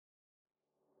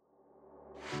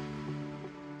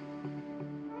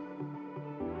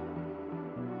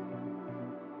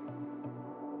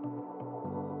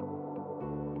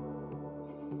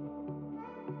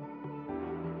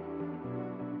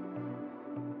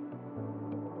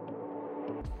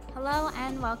Hello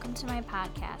and welcome to my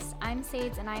podcast. I'm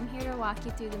Sades and I'm here to walk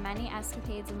you through the many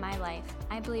escapades of my life.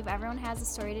 I believe everyone has a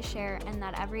story to share and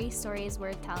that every story is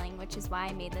worth telling, which is why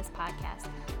I made this podcast.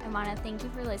 I want to thank you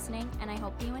for listening and I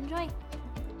hope you enjoy.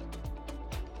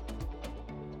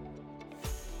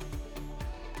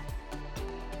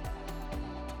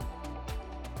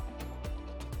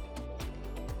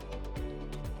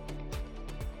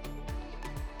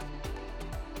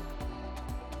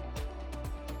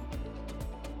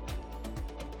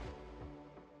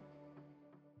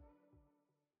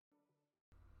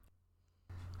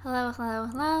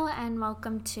 Hello, and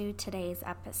welcome to today's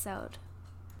episode.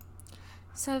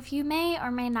 So if you may or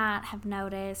may not have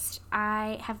noticed,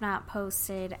 I have not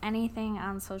posted anything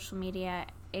on social media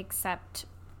except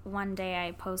one day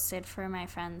I posted for my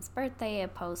friend's birthday, a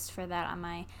post for that on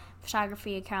my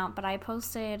photography account, but I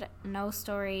posted no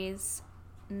stories,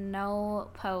 no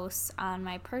posts on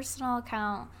my personal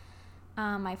account,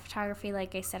 my photography,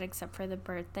 like I said, except for the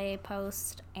birthday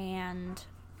post, and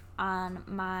on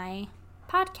my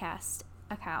podcast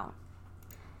account.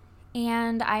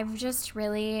 And I've just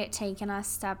really taken a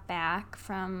step back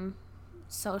from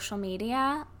social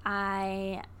media.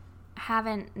 I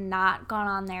haven't not gone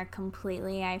on there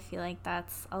completely. I feel like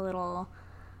that's a little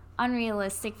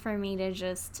unrealistic for me to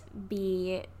just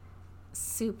be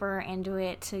super into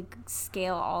it to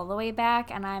scale all the way back.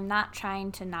 And I'm not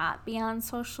trying to not be on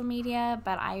social media,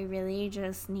 but I really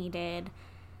just needed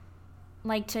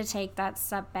to take that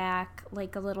step back,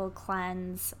 like a little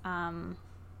cleanse,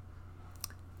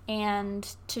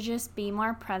 and to just be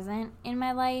more present in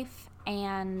my life.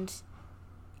 And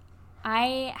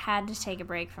I had to take a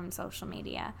break from social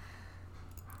media.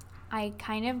 I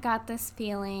kind of got this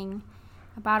feeling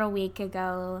about a week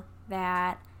ago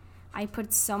that I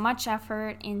put so much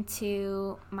effort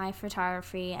into my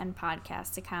photography and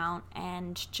podcast account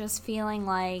and just feeling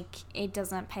like it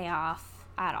doesn't pay off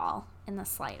at all in the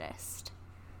slightest.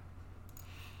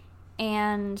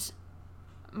 And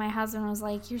my husband was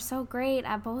like, "You're so great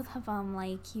at both of them.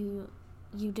 Like, you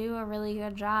do a really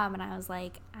good job." And I was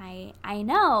like, I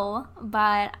know,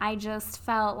 but I just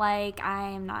felt like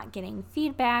I'm not getting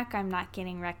feedback. I'm not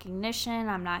getting recognition.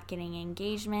 I'm not getting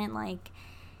engagement. Like,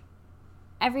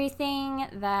 everything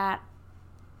that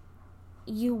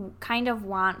you kind of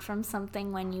want from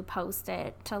something when you post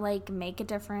it to, make a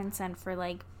difference and for,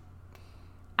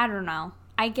 I don't know.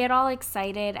 I get all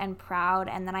excited and proud,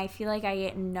 and then I feel like I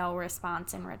get no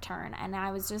response in return. And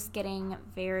I was just getting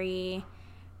very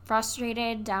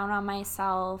frustrated, down on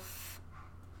myself,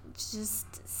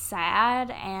 just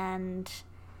sad, and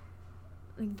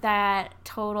that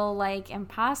total,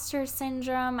 imposter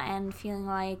syndrome and feeling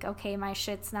like, okay, my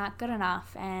shit's not good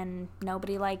enough, and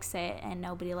nobody likes it, and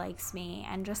nobody likes me,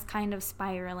 and just kind of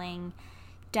spiraling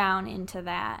down into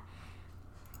that.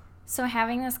 So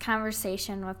having this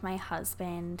conversation with my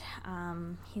husband,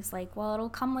 he's like, well, it'll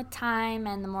come with time,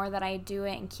 and the more that I do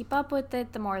it and keep up with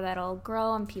it, the more that it'll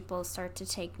grow and people start to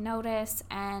take notice.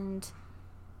 And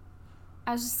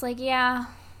I was just like, yeah,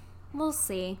 we'll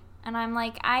see. And I'm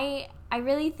like, I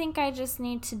really think I just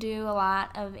need to do a lot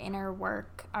of inner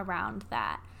work around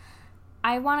that.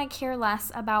 I want to care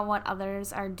less about what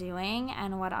others are doing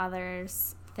and what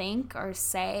others think or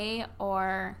say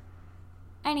or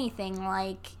anything.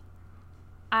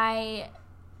 I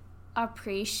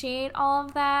appreciate all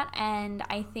of that, and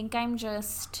I think I'm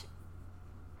just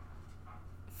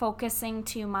focusing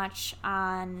too much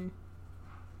on,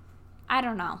 I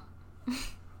don't know.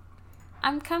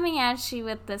 I'm coming at you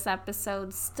with this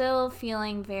episode still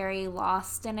feeling very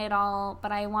lost in it all,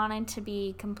 but I wanted to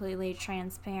be completely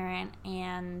transparent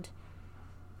and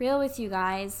real with you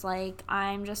guys.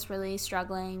 I'm just really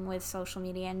struggling with social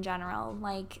media in general,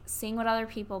 seeing what other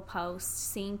people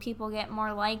post, seeing people get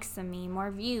more likes than me,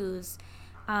 more views,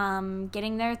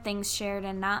 getting their things shared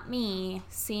and not me,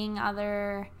 seeing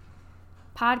other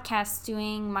podcasts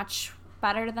doing much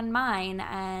better than mine,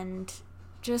 and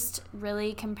just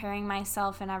really comparing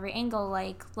myself in every angle,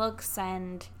 looks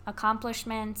and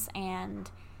accomplishments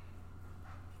and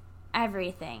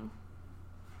everything.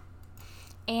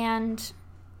 And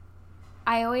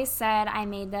I always said I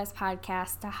made this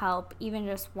podcast to help even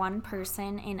just one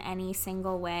person in any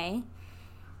single way.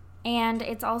 And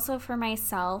it's also for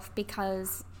myself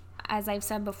because, as I've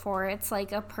said before, it's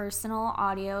like a personal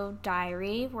audio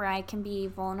diary where I can be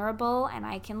vulnerable and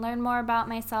I can learn more about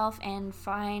myself and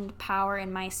find power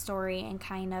in my story and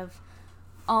kind of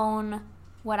own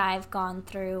what I've gone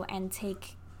through and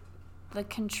take the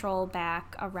control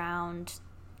back around,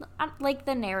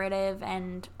 the narrative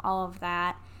and all of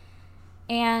that.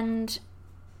 And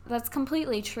that's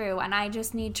completely true, and I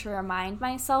just need to remind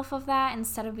myself of that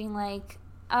instead of being like,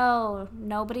 oh,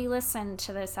 nobody listened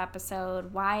to this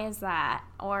episode. Why is that?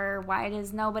 Or why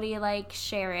does nobody like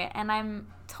share it? And I'm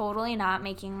totally not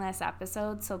making this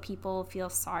episode so people feel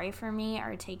sorry for me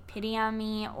or take pity on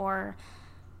me or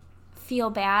feel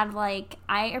bad. Like,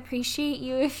 I appreciate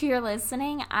you if you're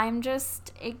listening. I'm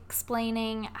just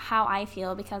explaining how I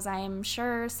feel because I'm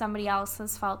sure somebody else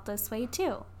has felt this way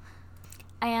too.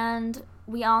 And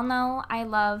we all know I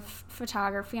love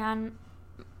photography on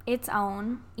its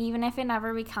own. Even if it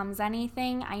never becomes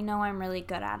anything, I know I'm really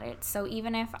good at it. So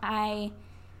even if I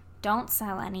don't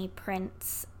sell any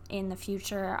prints in the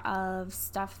future of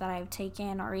stuff that I've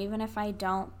taken, or even if I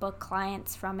don't book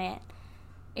clients from it,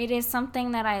 it is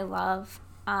something that I love.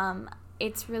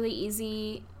 It's really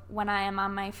easy when I am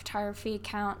on my photography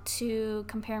account to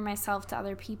compare myself to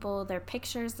other people, their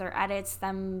pictures, their edits,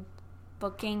 them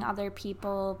booking other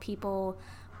people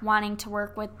wanting to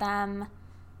work with them.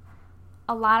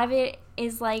 A lot of it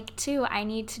is like, too, I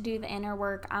need to do the inner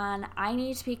work on, I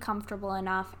need to be comfortable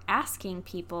enough asking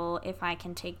people if I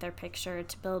can take their picture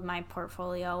to build my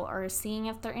portfolio, or seeing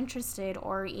if they're interested,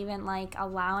 or even like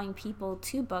allowing people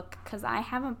to book, because I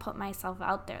haven't put myself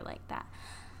out there like that.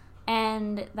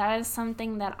 And that is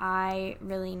something that I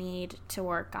really need to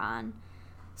work on.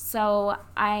 So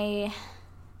I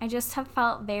just have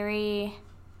felt very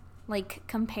like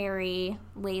compare-y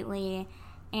lately,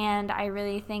 and I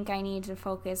really think I need to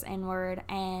focus inward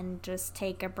and just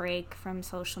take a break from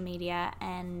social media.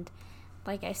 And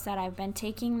like I said, I've been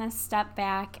taking this step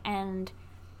back and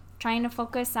trying to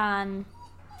focus on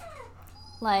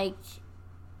like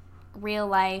real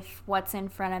life, what's in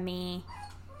front of me,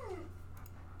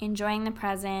 enjoying the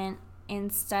present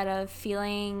instead of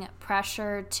feeling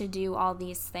pressure to do all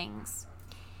these things.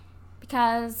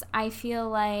 Because I feel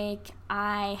like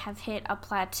I have hit a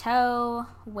plateau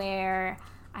where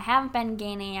I haven't been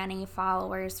gaining any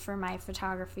followers for my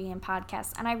photography and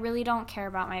podcast, and I really don't care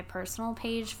about my personal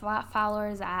page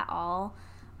followers at all.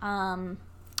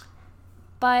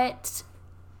 But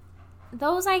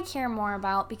those I care more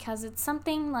about because it's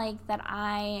something like that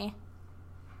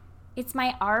it's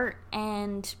my art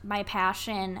and my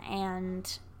passion,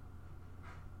 and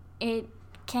it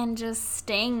can just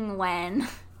sting when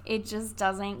it just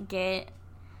doesn't get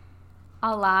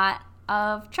a lot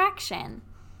of traction.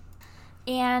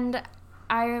 And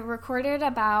I recorded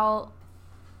about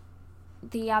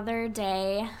the other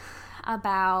day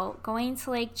about going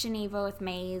to Lake Geneva with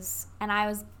Maze, and I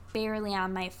was barely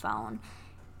on my phone.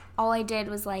 All I did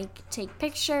was like take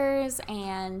pictures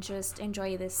and just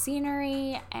enjoy the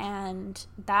scenery, and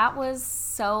that was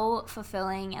so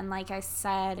fulfilling. And like I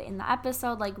said in the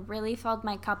episode, like really filled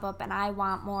my cup up, and I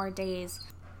want more days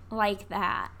like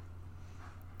that.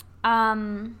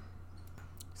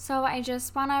 So I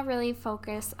just want to really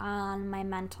focus on my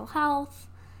mental health,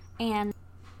 and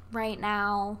right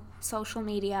now social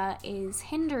media is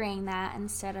hindering that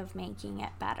instead of making it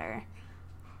better.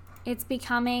 It's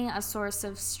becoming a source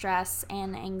of stress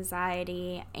and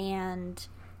anxiety, and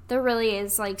there really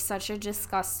is like such a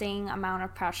disgusting amount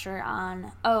of pressure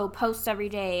on, oh, post every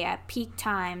day at peak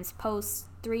times, post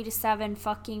 3 to 7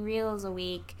 fucking reels a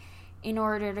week in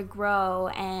order to grow.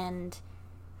 And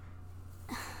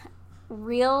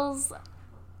reels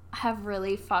have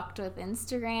really fucked with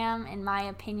Instagram, in my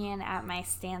opinion, at my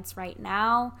stance right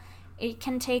now. It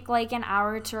can take like an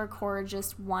hour to record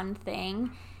just one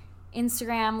thing.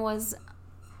 Instagram was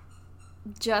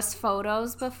just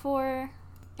photos before,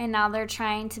 and now they're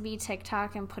trying to be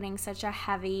TikTok and putting such a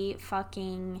heavy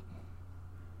fucking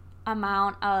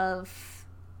amount of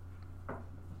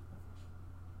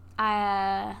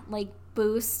like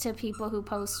boost to people who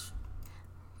post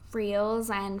reels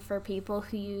and for people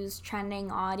who use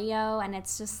trending audio. And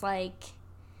it's just like,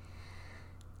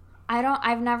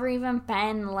 I've never even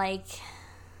been like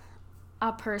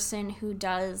a person who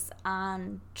does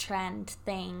trend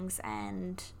things,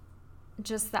 and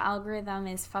just the algorithm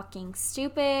is fucking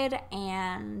stupid,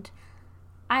 and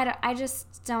I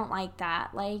just don't like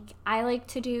that. Like, I like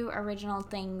to do original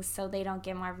things so they don't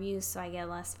get more views, so I get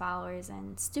less followers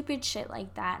and stupid shit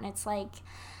like that. And it's like,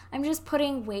 I'm just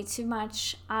putting way too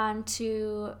much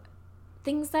onto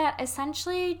things that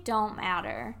essentially don't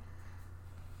matter.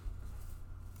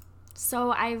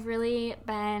 So I've really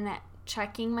been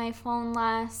checking my phone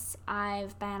less.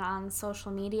 I've been on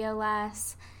social media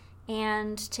less,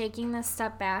 and taking this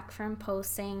step back from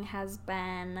posting has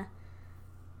been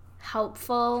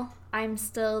helpful. I'm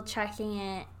still checking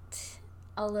it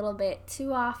a little bit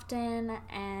too often,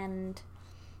 and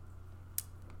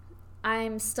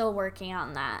I'm still working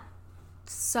on that.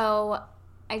 So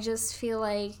I just feel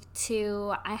like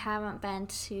too, I haven't been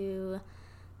to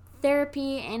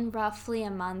therapy in roughly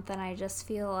a month, and I just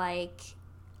feel like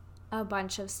a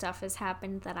bunch of stuff has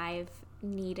happened that I've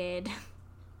needed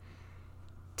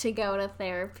to go to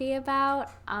therapy about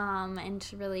and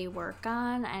to really work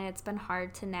on, and it's been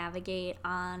hard to navigate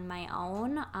on my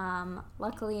own.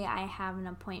 Luckily, I have an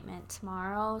appointment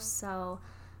tomorrow, so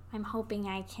I'm hoping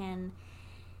I can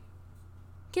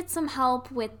get some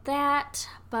help with that,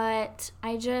 but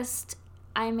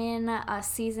I'm in a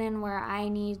season where I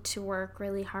need to work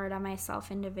really hard on myself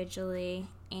individually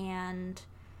and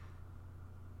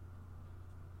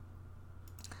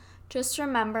just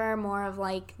remember more of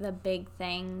like the big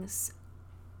things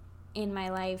in my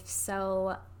life.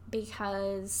 So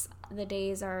because the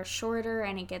days are shorter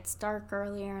and it gets dark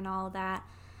earlier and all that,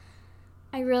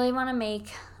 I really want to make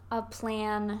a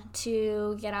plan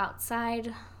to get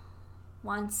outside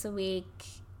once a week,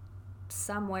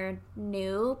 somewhere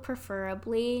new,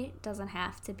 preferably. Doesn't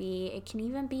have to be. It can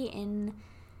even be in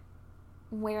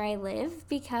where I live,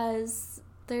 because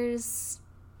there's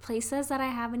places that I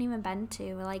haven't even been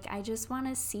to. Like, I just want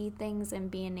to see things and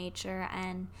be in nature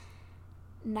and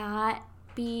not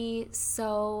be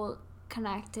so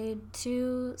connected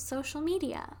to social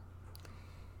media.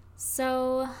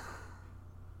 So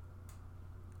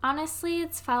honestly,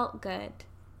 it's felt good.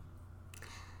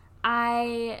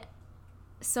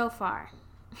 So far,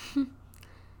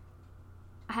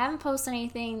 I haven't posted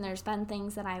anything. There's been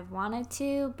things that I've wanted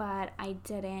to, but I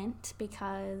didn't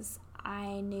because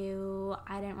I knew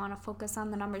I didn't want to focus on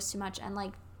the numbers too much. And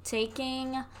like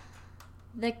taking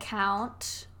the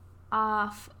count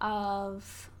off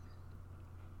of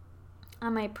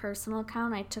on my personal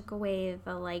account, I took away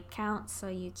the like count so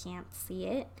you can't see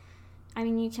it. I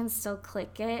mean, you can still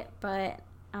click it, but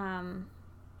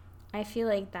I feel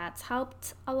like that's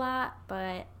helped a lot,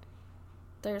 but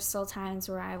there's still times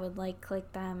where I would like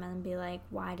click them and be like,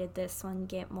 why did this one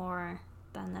get more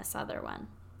than this other one?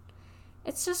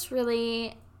 It's just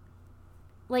really,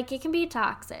 like, it can be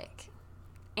toxic.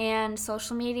 And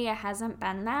social media hasn't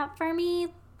been that for me,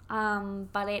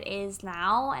 but it is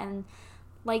now. And,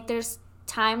 like, there's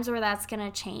times where that's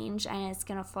going to change and it's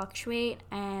going to fluctuate.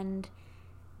 And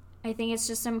I think it's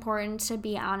just important to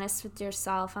be honest with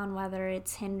yourself on whether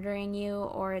it's hindering you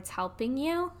or it's helping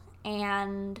you,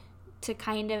 and to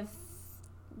kind of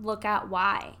look at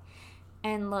why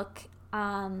and look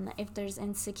if there's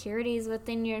insecurities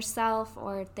within yourself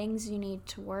or things you need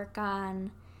to work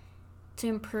on to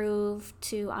improve,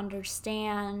 to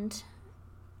understand.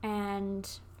 And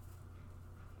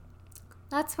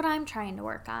that's what I'm trying to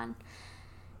work on.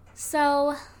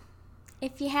 So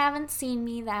if you haven't seen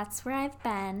me, that's where I've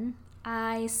been.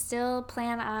 I still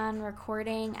plan on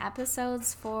recording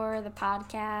episodes for the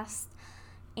podcast,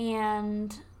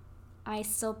 and I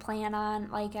still plan on,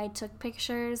 like, I took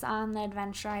pictures on the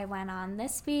adventure I went on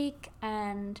this week,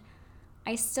 and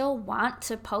I still want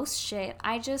to post shit.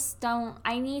 I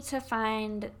need to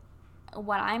find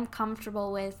what I'm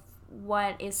comfortable with,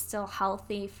 what is still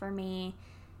healthy for me,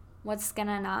 what's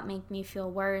gonna not make me feel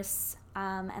worse,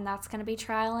 and that's gonna be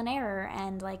trial and error.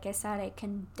 And like I said, it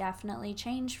can definitely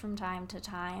change from time to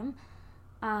time.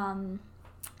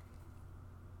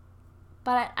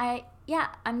 But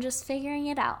I'm just figuring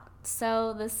it out.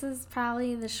 So this is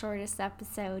probably the shortest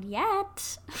episode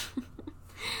yet.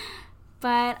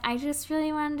 But I just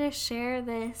really wanted to share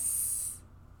this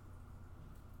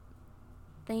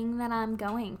thing that I'm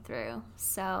going through.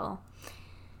 So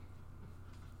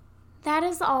that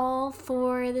is all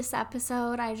for this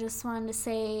episode. I just wanted to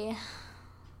say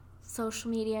social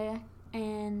media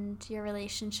and your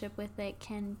relationship with it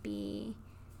can be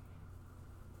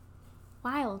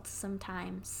wild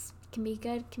sometimes. Can be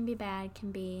good, can be bad,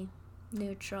 can be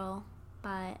neutral,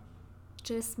 but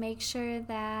just make sure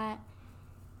that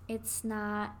it's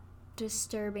not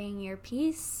disturbing your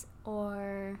peace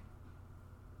or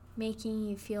making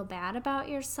you feel bad about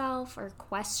yourself or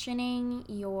questioning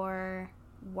your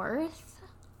worth.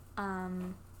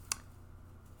 And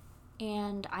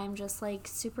I'm just like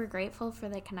super grateful for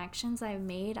the connections I've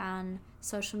made on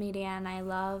social media, and I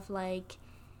love like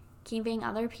giving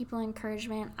other people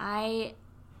encouragement. I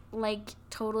like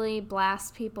totally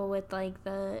blast people with like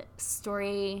the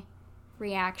story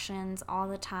reactions all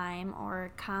the time,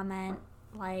 or comment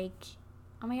like,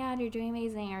 oh my god, you're doing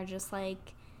amazing, or just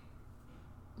like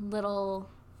little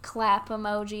clap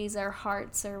emojis or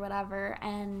hearts or whatever.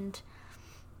 And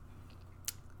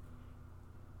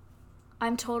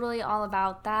I'm totally all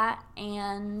about that.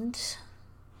 And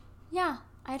yeah,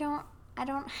 I don't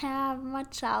have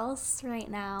much else right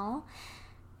now.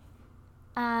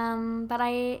 But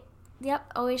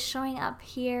always showing up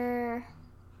here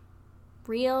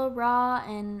real, raw,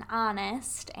 and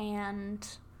honest, and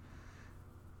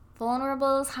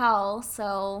vulnerable as hell.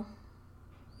 So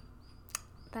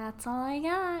that's all I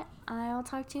got. I'll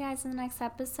talk to you guys in the next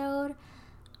episode.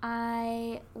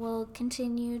 I will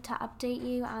continue to update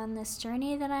you on this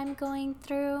journey that I'm going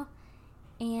through.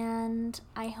 And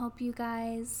I hope you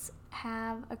guys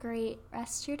have a great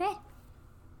rest of your day.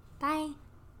 Bye.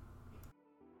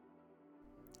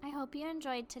 I hope you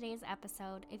enjoyed today's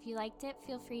episode. If you liked it,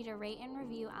 feel free to rate and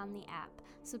review on the app.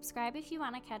 Subscribe if you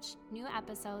want to catch new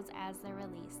episodes as they're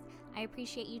released. I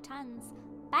appreciate you tons.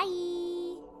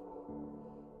 Bye!